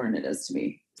 that's how foreign it is to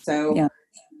me. So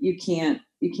you can't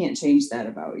change that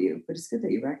about you, but it's good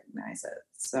that you recognize it.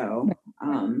 So,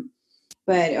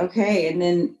 but okay. And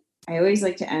then I always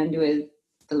like to end with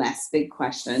the last big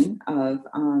question of,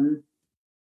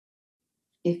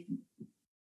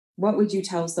 what would you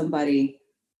tell somebody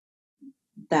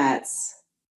that's,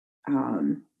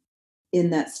 in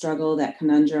that struggle, that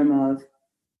conundrum of,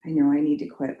 I know I need to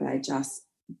quit, but I just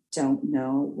don't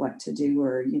know what to do.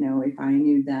 Or, if I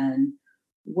knew then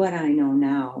what I know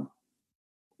now,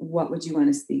 what would you want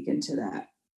to speak into that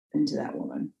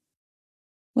woman?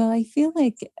 Well, I feel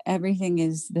like everything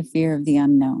is the fear of the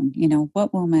unknown.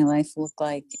 What will my life look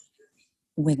like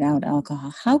without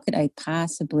alcohol? How could I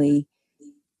possibly,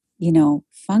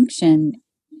 function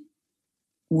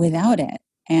without it?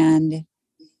 And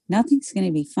nothing's going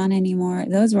to be fun anymore.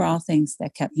 Those were all things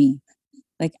that kept me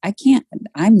like,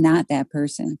 I'm not that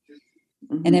person.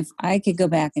 And if I could go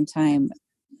back in time,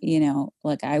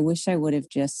 like, I wish I would have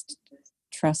just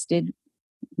trusted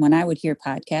when I would hear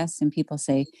podcasts and people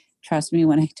say, trust me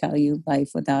when I tell you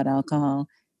life without alcohol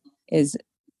is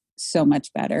so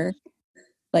much better.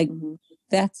 Like,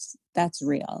 that's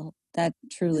real. That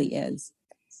truly is.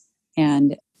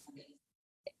 And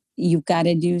you've got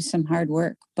to do some hard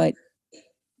work, but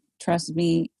trust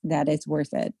me that it's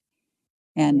worth it.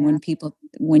 And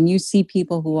when you see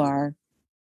people who are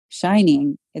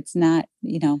shining, it's not,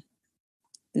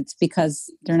 it's because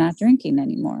they're not drinking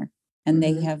anymore and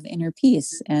they have inner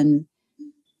peace. And,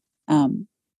 I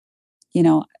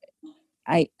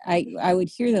would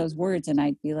hear those words and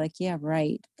I'd be like, yeah,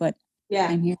 right. But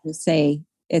I'm here to say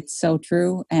it's so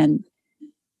true. And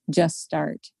just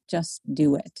start, just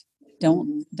do it.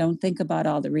 Don't think about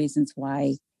all the reasons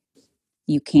why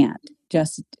you can't.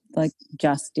 Just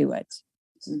do it.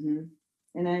 Mm-hmm.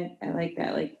 And I like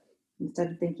that. Like,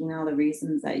 instead of thinking all the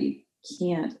reasons that you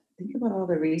can't, think about all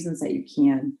the reasons that you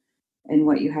can and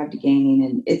what you have to gain.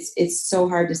 And it's so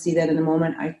hard to see that in the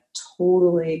moment. I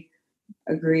totally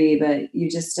agree. But you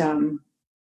just said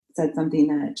something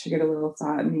that triggered a little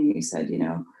thought in me. You said,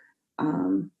 you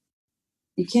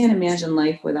can't imagine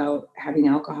life without having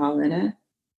alcohol in it.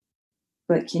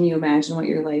 But can you imagine what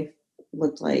your life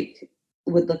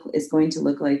is going to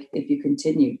look like if you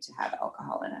continue to have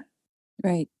alcohol in it?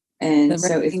 Right. And the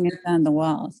so writing is on the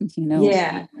wall,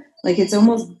 Yeah, like it's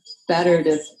almost better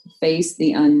to face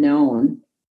the unknown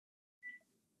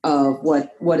of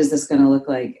what is this going to look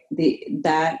like.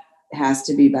 That has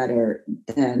to be better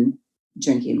than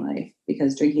drinking life,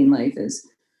 because drinking life is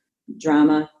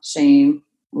drama, shame,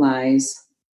 lies,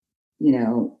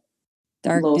 low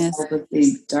darkness,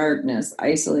 self-esteem, darkness,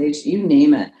 isolation, you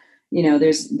name it.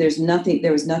 There's nothing.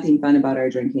 There was nothing fun about our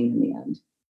drinking in the end,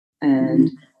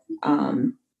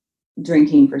 and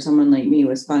drinking for someone like me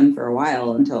was fun for a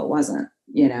while until it wasn't.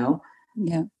 Yeah.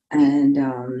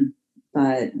 And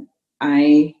but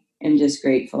I am just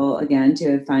grateful again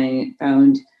to have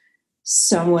found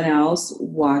someone else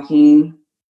walking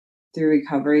through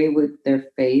recovery with their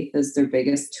faith as their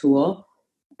biggest tool.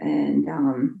 And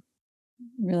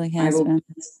really has been.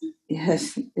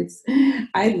 Yes,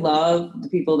 I love the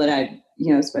people that I've,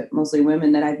 mostly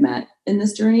women that I've met in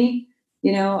this journey.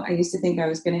 I used to think I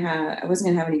wasn't going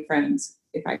to have any friends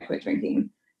if I quit drinking.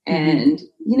 And,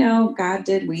 God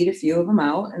did weed a few of them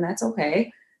out, and that's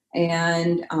okay.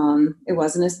 And it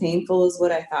wasn't as painful as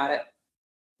what I thought it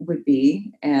would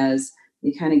be, as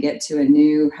you kind of get to a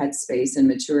new headspace and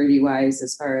maturity wise,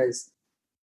 as far as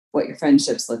what your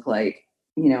friendships look like,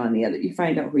 on the other, you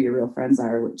find out who your real friends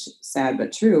are, which is sad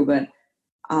but true. But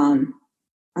on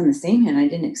the same hand, I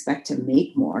didn't expect to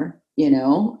make more,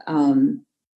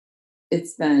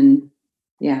 it's been,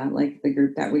 like the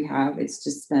group that we have, it's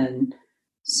just been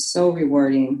so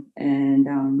rewarding,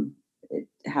 and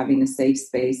having a safe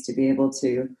space to be able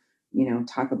to,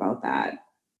 talk about that.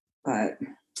 But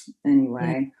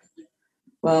anyway,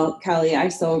 well, Kelly, I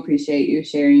so appreciate you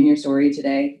sharing your story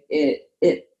today. It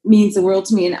means the world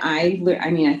to me. And I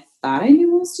thought I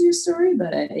knew most of your story,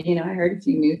 but I heard a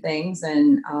few new things,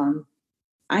 and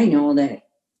I know that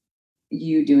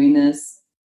you doing this,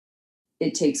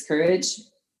 it takes courage,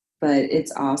 but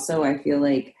it's also, I feel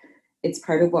like it's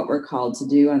part of what we're called to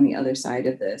do on the other side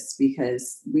of this,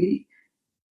 because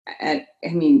I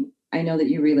know that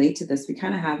you relate to this. We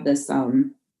kind of have this, I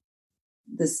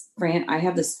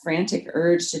have this frantic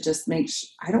urge to just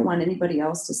I don't want anybody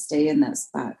else to stay in that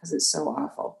spot, because it's so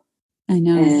awful. I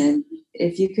know. And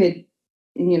if you could,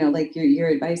 like your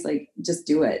advice, like just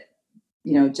do it,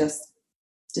 just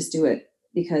do it,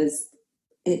 because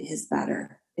it is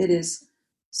better. It is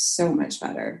so much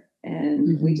better.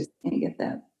 And we just can't get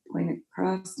that point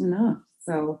across enough.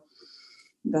 So,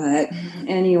 but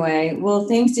anyway, well,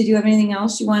 thanks. Did you have anything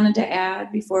else you wanted to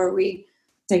add before we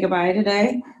say goodbye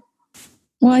today?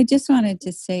 Well, I just wanted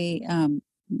to say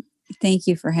thank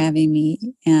you for having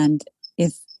me. And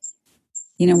if,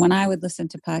 when I would listen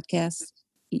to podcasts,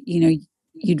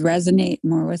 you'd resonate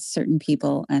more with certain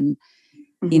people, and,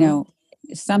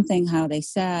 something how they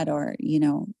said, or,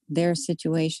 their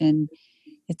situation.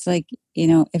 It's like,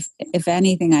 if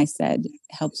anything I said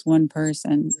helps one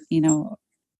person,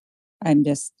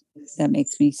 that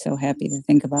makes me so happy to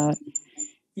think about.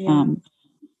 Yeah.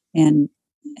 And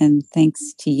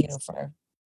thanks to you for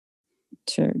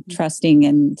trusting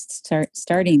and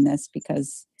starting this,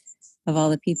 because of all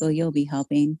the people you'll be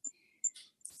helping.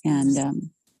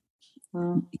 And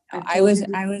well, I was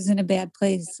in a bad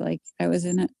place. Like I was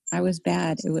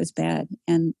bad. It was bad.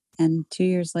 And 2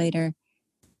 years later,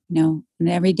 and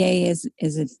every day is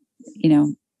a,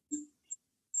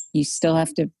 you still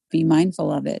have to be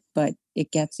mindful of it, but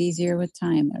it gets easier with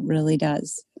time. It really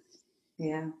does.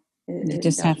 Yeah. You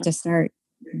just have to start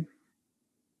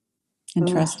and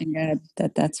trust in God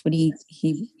that that's what he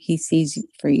sees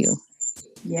for you.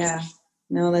 Yeah,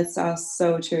 no, that's all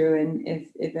so true. And if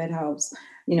it helps,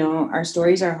 our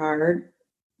stories are hard,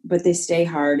 but they stay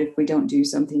hard if we don't do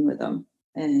something with them,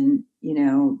 and,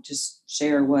 just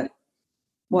share what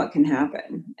can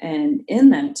happen. And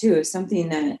in that too, if something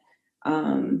that,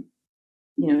 to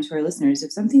our listeners,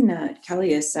 if something that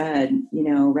Kelly has said,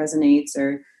 resonates,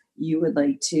 or you would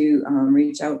like to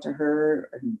reach out to her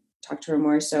and talk to her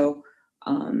more. So,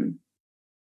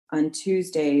 on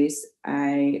Tuesdays,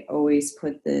 I always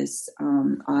put this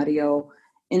audio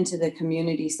into the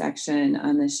community section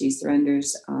on the She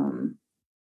Surrenders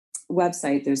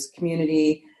website, there's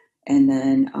community, and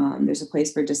then there's a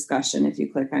place for discussion if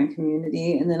you click on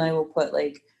community. And then I will put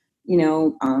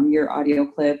your audio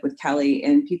clip with Kelly,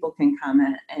 and people can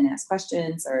comment and ask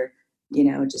questions, or,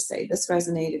 just say, this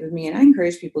resonated with me. And I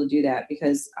encourage people to do that,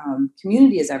 because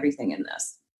community is everything in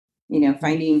this.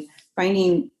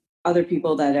 Finding other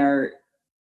people that are,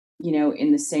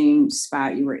 in the same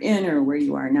spot you were in or where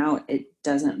you are now, it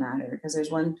doesn't matter, because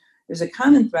there's a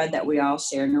common thread that we all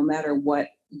share, no matter what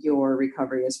your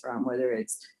recovery is from, whether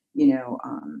it's,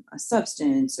 a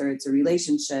substance, or it's a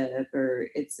relationship, or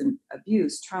it's an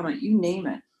abuse, trauma, you name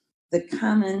it. The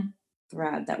common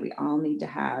thread that we all need to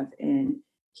have and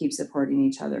keep supporting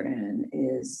each other in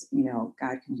is,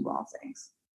 God can do all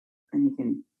things, and he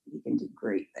can do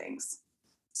great things.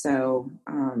 So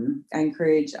I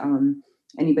encourage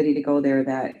anybody to go there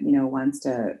that, wants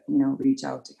to, reach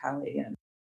out to Kelly. And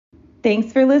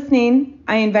thanks for listening.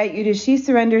 I invite you to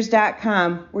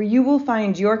shesurrenders.com, where you will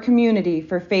find your community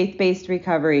for faith-based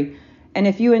recovery. And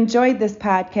if you enjoyed this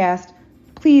podcast,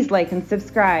 please like and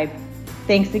subscribe.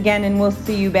 Thanks again, and we'll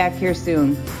see you back here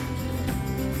soon.